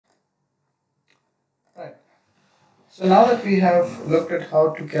So now that we have looked at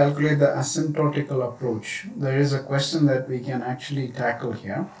how to calculate the asymptotical approach, there is a question that we can actually tackle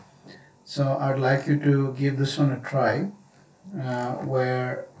here. So I'd like you to give this one a try,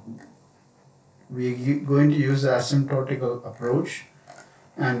 where we're going to use the asymptotical approach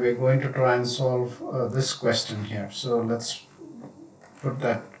and we're going to try and solve this question here. So let's put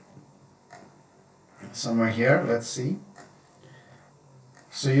that somewhere here. Let's see.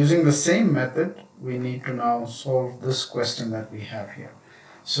 So using the same method, we need to now solve this question that we have here.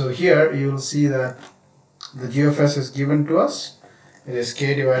 So here you will see that the g of s is given to us. It is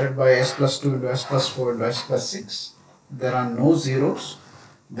k divided by s plus 2 into s plus 4 into s plus 6. There are no zeros.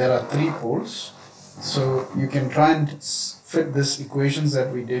 There are 3 poles. So you can try and fit this equations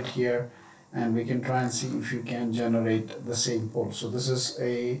that we did here, and we can try and see if you can generate the same pole. So this is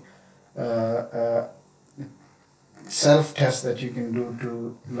a self-test that you can do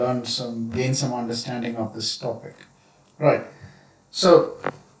to gain some understanding of this topic. Right. So,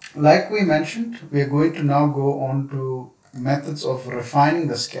 like we mentioned, we are going to now go on to methods of refining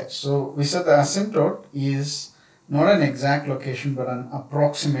the sketch. So we said the asymptote is not an exact location but an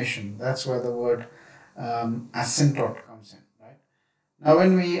approximation. That's where the word asymptote comes in, right? Now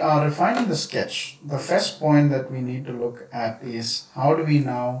when we are refining the sketch, the first point that we need to look at is how do we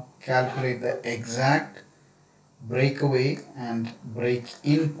now calculate the exact breakaway and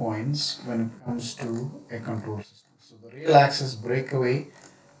break-in points when it comes to a control system. So the real axis breakaway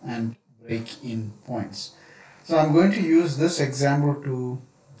and break-in points. So I'm going to use this example to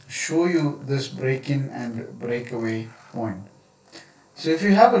show you this break-in and breakaway point. So if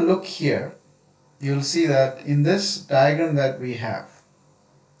you have a look here, you'll see that in this diagram that we have,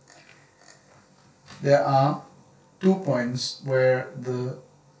 there are 2 points where the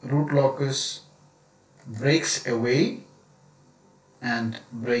root locus breaks away and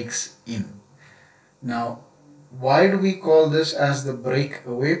breaks in. Now, why do we call this as the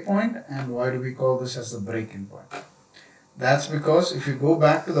breakaway point and why do we call this as the break-in point? That's because if you go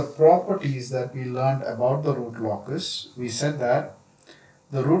back to the properties that we learned about the root locus, we said that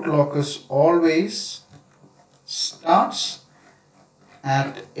the root locus always starts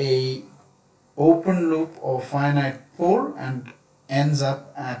at a open loop or finite pole and ends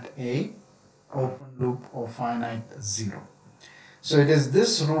up at a open loop or finite zero. So it is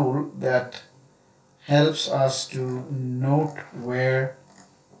this rule that helps us to note where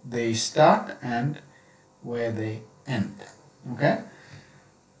they start and where they end. Okay?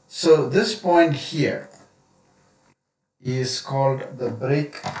 So this point here is called the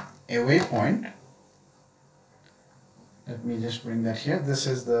breakaway point. Let me just bring that here. This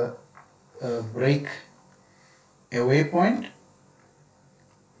is the breakaway point,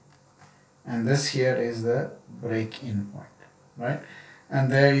 and this here is the break-in point, right?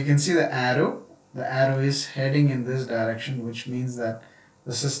 And there you can see the arrow. The arrow is heading in this direction, which means that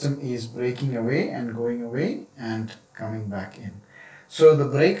the system is breaking away and going away and coming back in. So the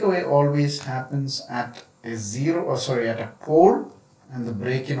breakaway always happens at a zero, or sorry, at a pole, and the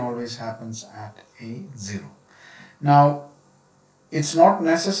break-in always happens at a zero. Now, it's not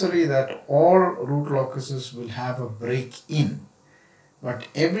necessary that all root locuses will have a break-in, but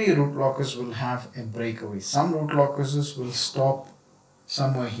every root locus will have a breakaway. Some root locuses will stop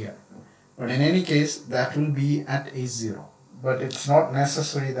somewhere here, but in any case that will be at a zero. But it's not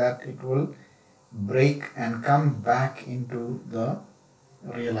necessary that it will break and come back into the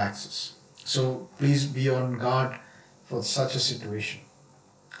real axis. So please be on guard for such a situation.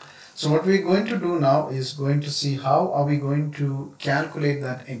 So what we're going to do now is going to see how are we going to calculate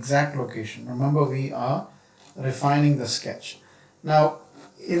that exact location. Remember, we are refining the sketch. Now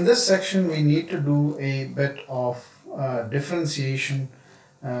in this section we need to do a bit of differentiation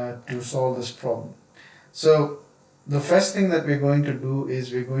to solve this problem. So the first thing that we're going to do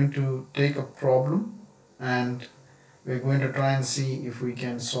is we're going to take a problem and we're going to try and see if we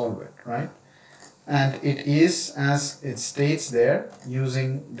can solve it, right? And it is, as it states there,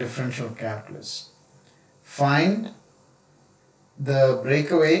 using differential calculus. Find the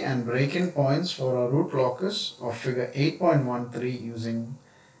breakaway and break-in points for a root locus of figure 8.13 using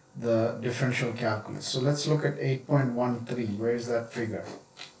the differential calculus. So let's look at 8.13. Where is that figure?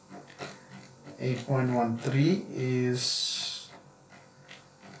 8.13 is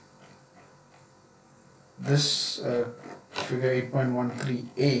this figure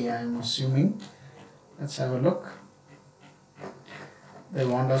 8.13a, I'm assuming. Let's have a look. They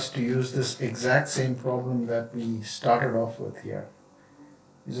want us to use this exact same problem that we started off with here.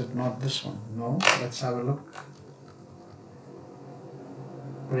 Is it not this one? No. Let's have a look.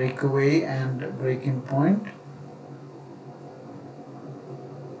 Breakaway and break-in point.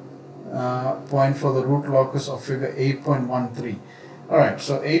 point for the root locus of figure 8.13. Alright,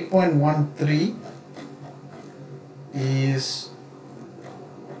 so 8.13 is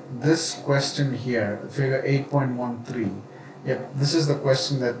this question here, figure 8.13. Yep, this is the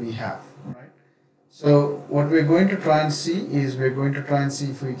question that we have. Right? So what we're going to try and see is we're going to try and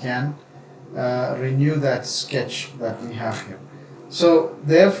see if we can renew that sketch that we have here. So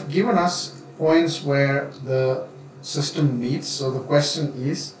they've given us points where the system meets. So the question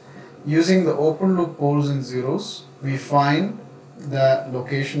is, using the open loop poles and zeros, we find the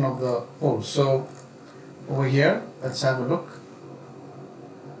location of the poles. So over here, let's have a look.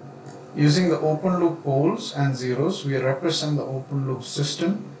 Using the open loop poles and zeros, we represent the open loop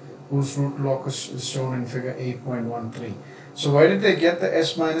system whose root locus is shown in figure 8.13. So where did they get the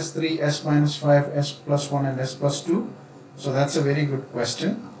s minus 3, s minus 5, s plus 1 and s plus 2? So that's a very good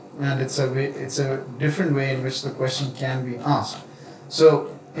question, and it's a different way in which the question can be asked.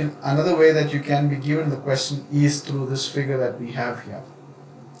 So in another way that you can be given the question is through this figure that we have here.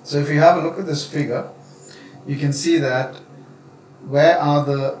 So if you have a look at this figure, you can see that where are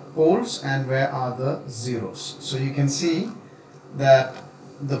the poles and where are the zeros. So you can see that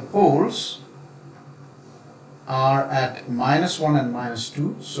the poles are at minus 1 and minus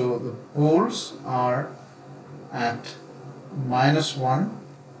 2. So the poles are at minus 1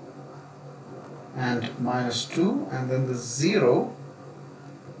 and minus 2, and then the 0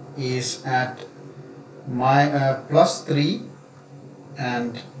 is at plus 3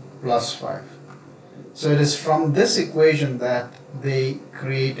 and plus 5. So it is from this equation that they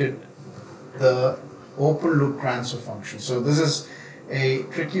created the open loop transfer function. So this is a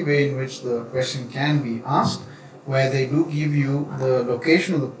tricky way in which the question can be asked, where they do give you the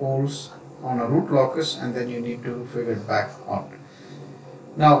location of the poles on a root locus and then you need to figure it back out.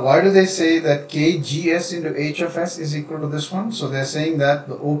 Now, why do they say that kgs into h of s is equal to this one? So they're saying that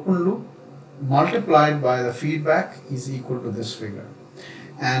the open loop multiplied by the feedback is equal to this figure,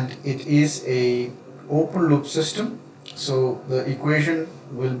 and it is a open loop system. So the equation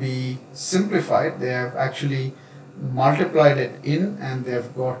will be simplified. They have actually multiplied it in and they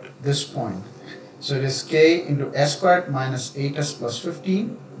have got this point. So it is k into s squared minus 8s plus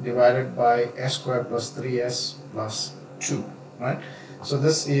 15 divided by s squared plus 3s plus 2, right? So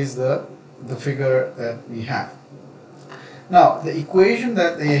this is the figure that we have. Now the equation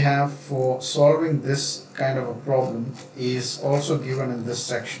that they have for solving this kind of a problem is also given in this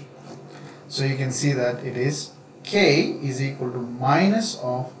section. So you can see that it is k is equal to minus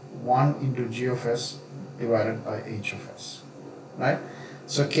of 1 into g of s divided by h of s, right?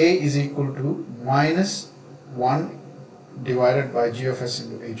 So k is equal to minus 1 divided by g of s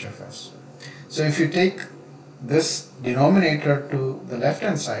into h of s. So if you take this denominator to the left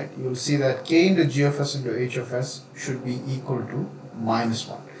hand side, you will see that k into g of s into h of s should be equal to minus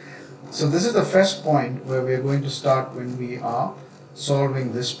 1. So this is the first point where we are going to start when we are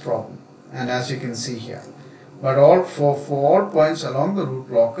solving this problem, and as you can see here. But for all points along the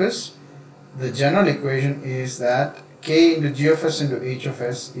root locus, the general equation is that k into g of s into h of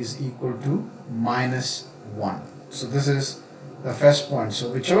s is equal to minus 1. So this is the first point.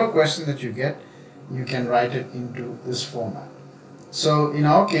 So whichever question that you get, you can write it into this format. So in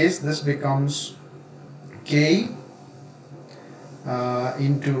our case, this becomes k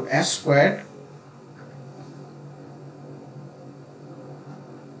into s squared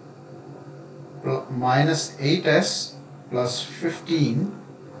minus 8s plus 15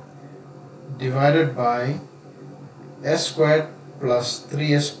 divided by s squared plus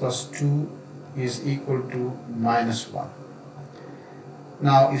 3s plus 2 is equal to minus 1.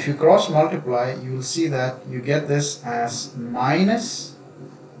 Now if you cross multiply, you will see that you get this as minus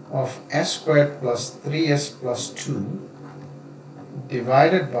of s squared plus 3s plus 2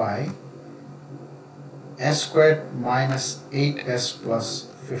 divided by s squared minus 8s plus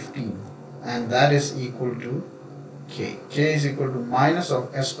 15, and that is equal to k. K is equal to minus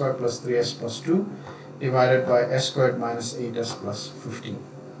of s squared plus 3s plus 2 divided by s squared minus 8s plus 15.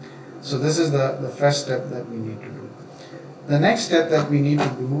 So this is the first step that we need to do. The next step that we need to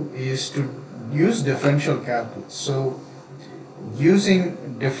do is to use differential calculus. So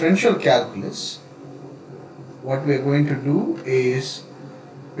using differential calculus, what we are going to do is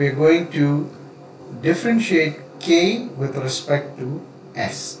we are going to differentiate k with respect to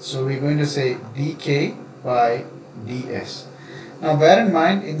s. So we are going to say dk by ds. Now bear in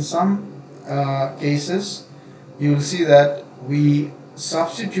mind, in some cases you will see that we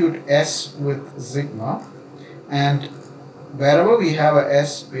substitute s with sigma, and wherever we have a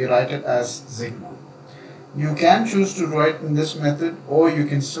s, we write it as sigma. You can choose to write in this method, or you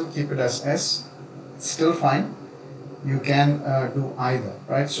can still keep it as s. It's still fine. You can do either,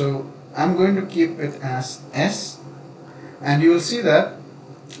 right? So I'm going to keep it as S, and you will see that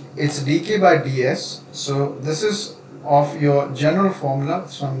it's dk by ds. So this is of your general formula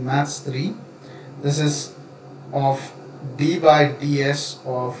from maths 3. This is of d by ds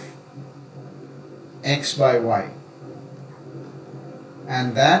of x by y,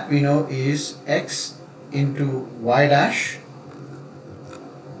 and that we know is x into y dash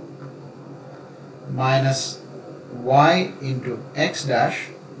minus y into x dash,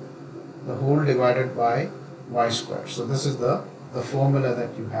 the whole divided by y square. So this is the formula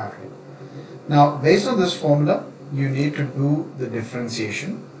that you have here. Now based on this formula you need to do the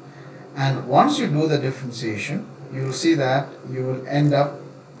differentiation, and once you do the differentiation you will see that you will end up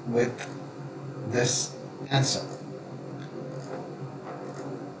with this answer.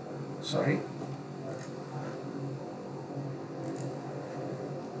 Sorry.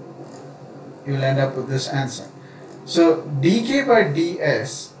 You will end up with this answer. So dk by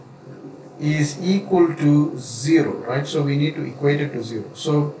ds is equal to 0, right? So we need to equate it to 0.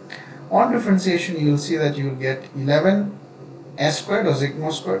 So on differentiation you will see that you will get 11 s squared or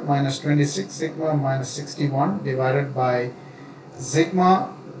sigma squared minus 26 sigma minus 61 divided by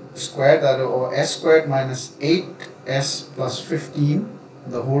sigma squared, that or s squared minus 8s plus 15,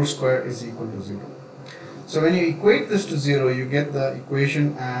 the whole square is equal to 0. So when you equate this to 0 you get the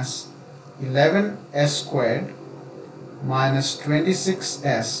equation as 11s squared minus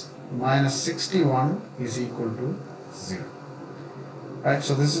 26s minus 61 is equal to 0. Right,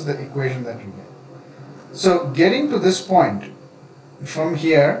 so this is the equation that you get. So getting to this point from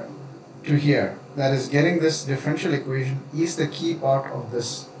here to here, that is getting this differential equation, is the key part of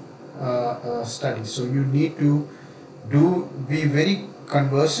this study. So you need to be very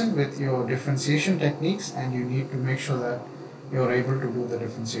conversant with your differentiation techniques, and you need to make sure that you're able to do the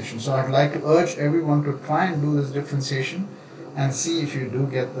differentiation. So I'd like to urge everyone to try and do this differentiation and see if you do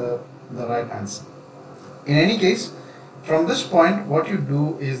get the right answer. In any case, from this point what you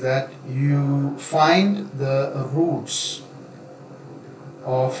do is that you find the roots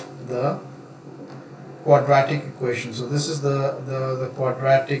of the quadratic equation. So this is the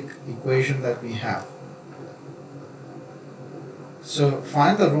quadratic equation that we have. So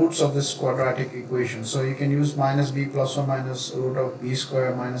find the roots of this quadratic equation. So you can use minus b plus or minus root of b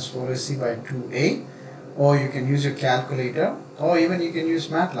square minus 4ac by 2a, or you can use your calculator, or even you can use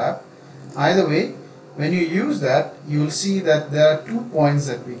MATLAB. Either way, when you use that, you will see that there are 2 points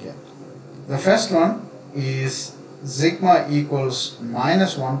that we get. The first one is sigma equals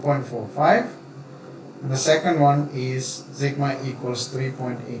minus 1.45, and the second one is sigma equals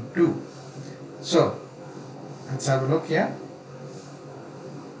 3.82. So let's have a look here.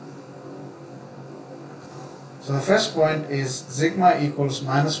 So the first point is sigma equals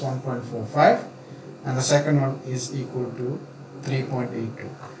minus 1.45, and the second one is equal to 3.82.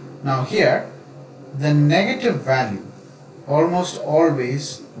 Now here, the negative value almost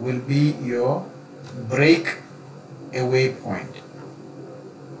always will be your break away point.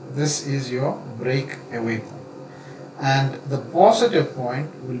 This is your break away point, and the positive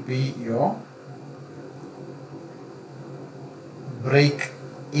point will be your break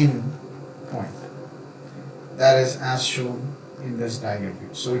in point. That is as shown in this diagram view.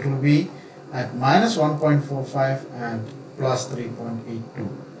 So it will be at minus 1.45 and plus 3.82.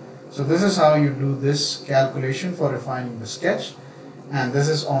 So this is how you do this calculation for refining the sketch, and this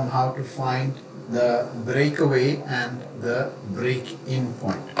is on how to find the breakaway and the break-in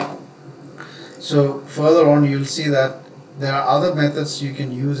point. So further on you'll see that there are other methods you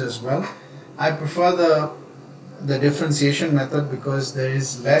can use as well. I prefer the differentiation method because there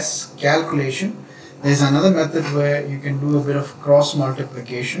is less calculation. There is another method where you can do a bit of cross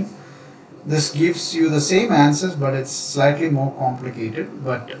multiplication. This gives you the same answers, but it's slightly more complicated,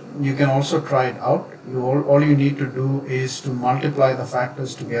 but you can also try it out. All you need to do is to multiply the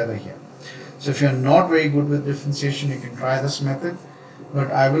factors together here. So if you're not very good with differentiation, you can try this method,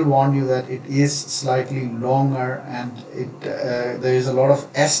 but I will warn you that it is slightly longer, and there is a lot of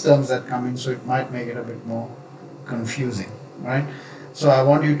S terms that come in, so it might make it a bit more confusing, right? So I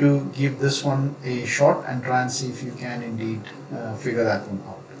want you to give this one a shot and try and see if you can indeed figure that one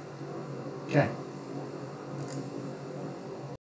out. Okay.